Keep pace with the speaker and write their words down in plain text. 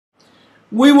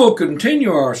We will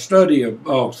continue our study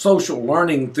of social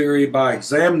learning theory by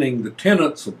examining the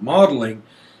tenets of modeling.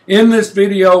 In this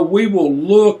video, we will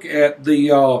look at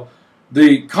the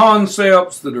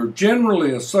concepts that are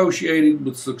generally associated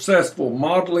with successful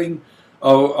modeling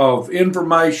of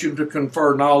information to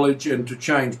confer knowledge and to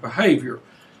change behavior.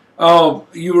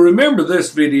 You remember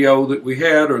this video that we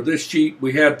had, or this sheet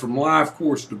we had from Life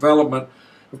Course Development.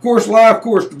 Of course, Life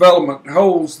Course Development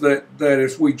holds that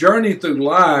as we journey through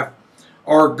life,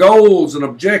 our goals and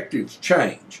objectives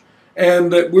change,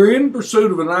 and that we're in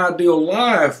pursuit of an ideal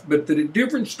life, but that at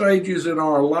different stages in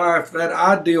our life, that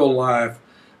ideal life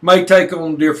may take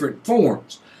on different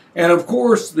forms. And of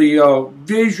course, the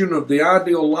vision of the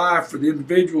ideal life for the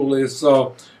individual is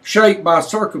shaped by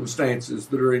circumstances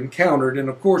that are encountered, and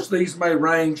of course, these may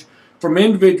range from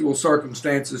individual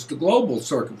circumstances to global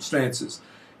circumstances.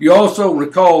 You also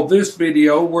recall this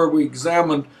video where we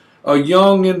examined a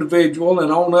young individual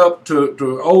and on up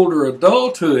to older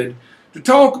adulthood to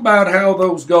talk about how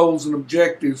those goals and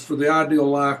objectives for the ideal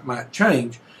life might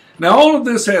change. Now, all of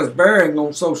this has bearing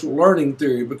on social learning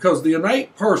theory because the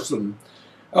innate person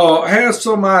has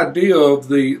some idea of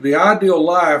the ideal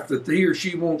life that he or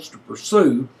she wants to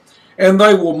pursue, and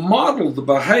they will model the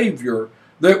behavior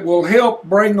that will help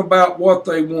bring about what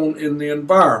they want in the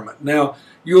environment. Now,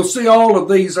 you'll see all of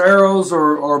these arrows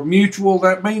are mutual.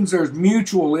 That means there's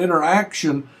mutual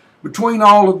interaction between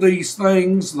all of these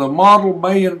things. The model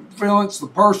may influence the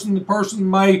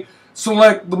person may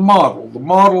select the model. The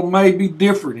model may be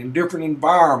different in different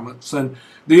environments, and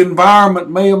the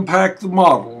environment may impact the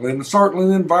model, and certainly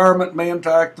the environment may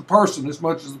impact the person as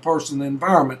much as the person the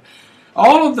environment.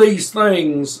 All of these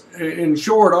things, in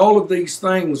short, all of these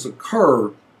things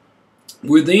occur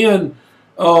within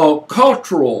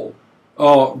cultural,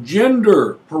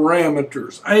 gender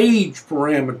parameters, age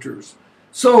parameters.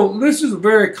 So this is a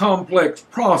very complex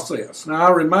process. Now,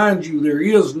 I remind you, there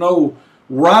is no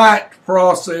right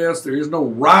process, there is no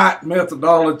right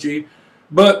methodology,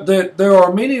 but that there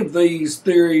are many of these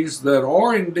theories that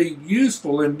are indeed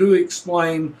useful and do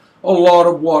explain a lot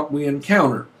of what we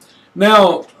encounter.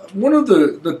 Now, one of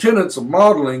the tenets of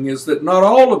modeling is that not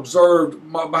all observed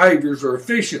behaviors are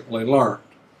efficiently learned.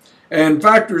 And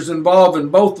factors involved in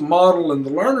both the model and the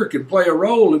learner can play a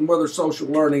role in whether social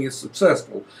learning is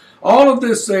successful. All of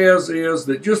this says is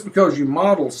that just because you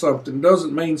model something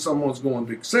doesn't mean someone's going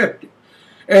to accept it.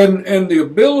 And the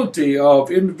ability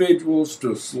of individuals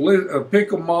to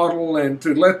pick a model and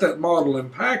to let that model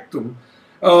impact them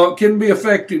can be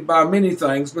affected by many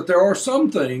things, but there are some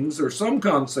things or some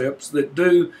concepts that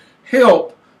do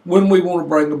help when we want to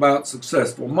bring about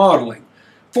successful modeling.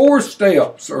 4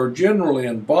 steps are generally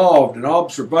involved in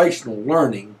observational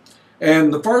learning,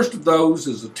 and the first of those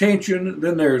is attention,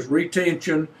 then there's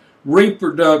retention,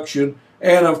 reproduction,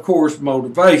 and of course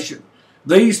motivation.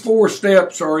 These 4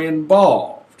 steps are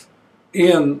involved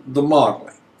in the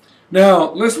modeling.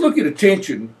 Now, let's look at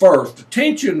attention first.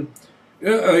 Attention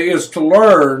is to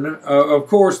learn. Of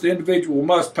course, the individual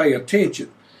must pay attention.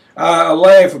 I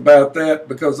laugh about that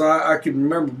because I can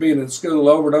remember being in school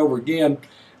over and over again,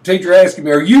 the teacher asking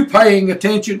me, "Are you paying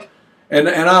attention?" And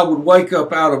I would wake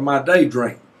up out of my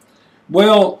daydream.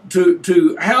 Well,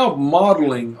 to have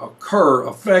modeling occur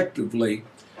effectively,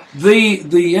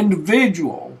 the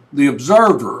individual, the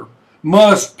observer,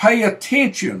 must pay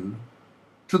attention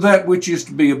to that which is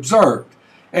to be observed.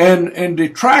 And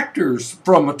detractors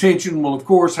from attention will, of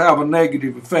course, have a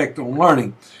negative effect on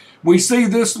learning. We see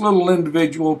this little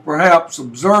individual perhaps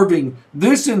observing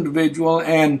this individual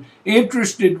and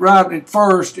interested right at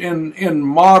first in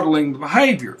modeling the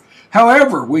behavior.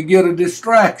 However, we get a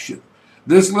distraction.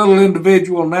 This little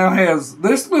individual now has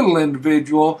this little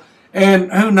individual,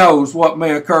 and who knows what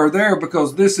may occur there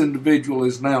because this individual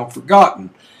is now forgotten.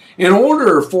 In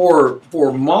order for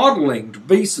modeling to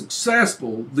be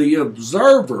successful, the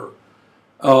observer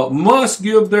must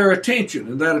give their attention,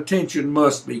 and that attention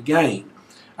must be gained.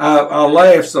 I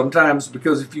laugh sometimes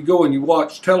because if you go and you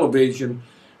watch television,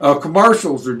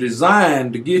 commercials are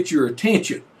designed to get your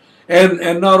attention.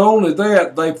 And not only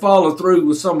that, they follow through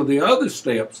with some of the other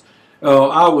steps.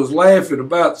 I was laughing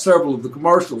about several of the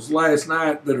commercials last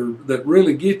night that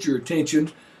really get your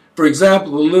attention. For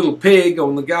example, the little pig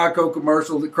on the Geico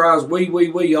commercial that cries wee, wee,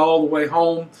 wee all the way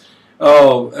home.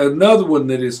 Another one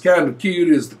that is kind of cute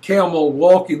is the camel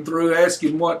walking through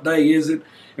asking what day is it.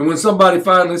 And when somebody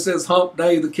finally says hump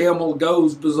day, the camel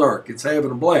goes berserk. It's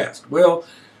having a blast. Well,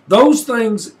 those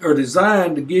things are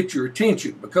designed to get your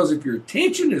attention because if your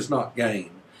attention is not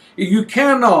gained, you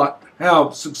cannot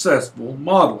have successful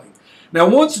modeling. Now,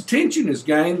 once attention is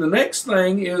gained, the next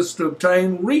thing is to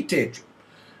obtain retention.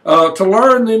 To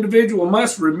learn, the individual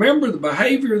must remember the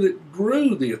behavior that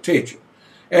grew the attention.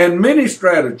 And many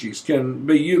strategies can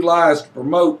be utilized to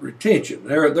promote retention.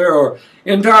 There are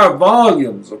entire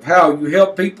volumes of how you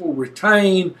help people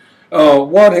retain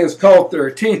what has caught their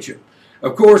attention.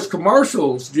 Of course,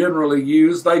 commercials generally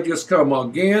they just come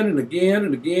again and again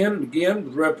and again and again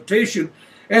with repetition,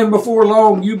 and before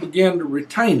long you begin to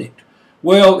retain it.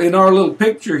 Well, in our little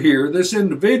picture here, this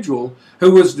individual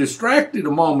who was distracted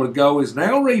a moment ago is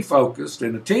now refocused,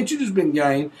 and attention has been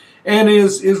gained, and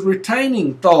is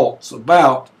retaining thoughts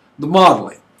about the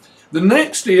modeling. The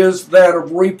next is that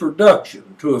of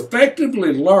reproduction. To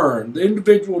effectively learn, the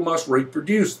individual must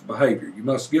reproduce the behavior. You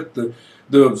must get the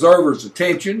observer's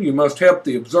attention. You must help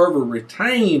the observer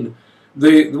retain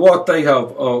what they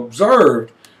have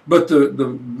observed. But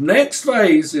the next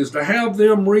phase is to have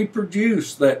them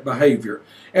reproduce that behavior.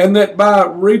 And that by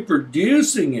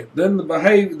reproducing it, then the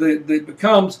behavior that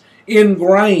becomes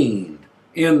ingrained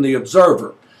in the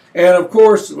observer. And of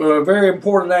course, a very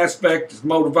important aspect is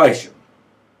motivation.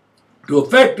 To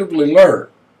effectively learn,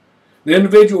 the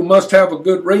individual must have a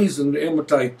good reason to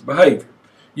imitate the behavior.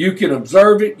 You can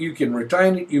observe it, you can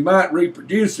retain it, you might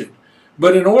reproduce it.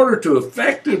 But in order to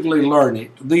effectively learn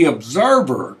it, the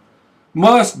observer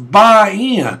must buy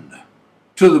in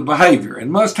to the behavior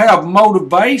and must have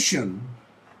motivation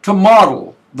to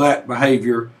model that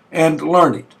behavior and to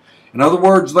learn it. In other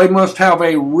words, they must have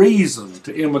a reason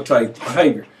to imitate the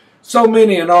behavior. So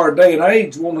many in our day and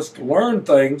age want us to learn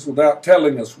things without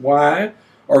telling us why,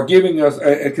 or giving us,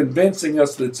 convincing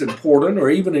us that it's important,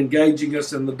 or even engaging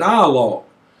us in the dialogue.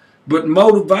 But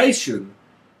motivation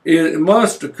is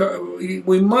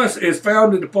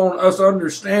founded upon us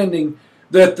understanding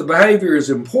that the behavior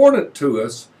is important to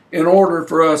us in order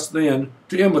for us then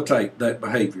to imitate that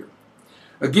behavior.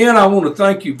 Again, I want to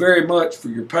thank you very much for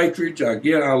your patronage.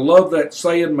 Again, I love that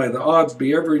saying, may the odds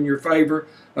be ever in your favor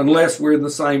unless we're in the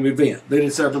same event. Then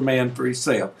it's every man for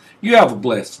himself. You have a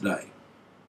blessed day.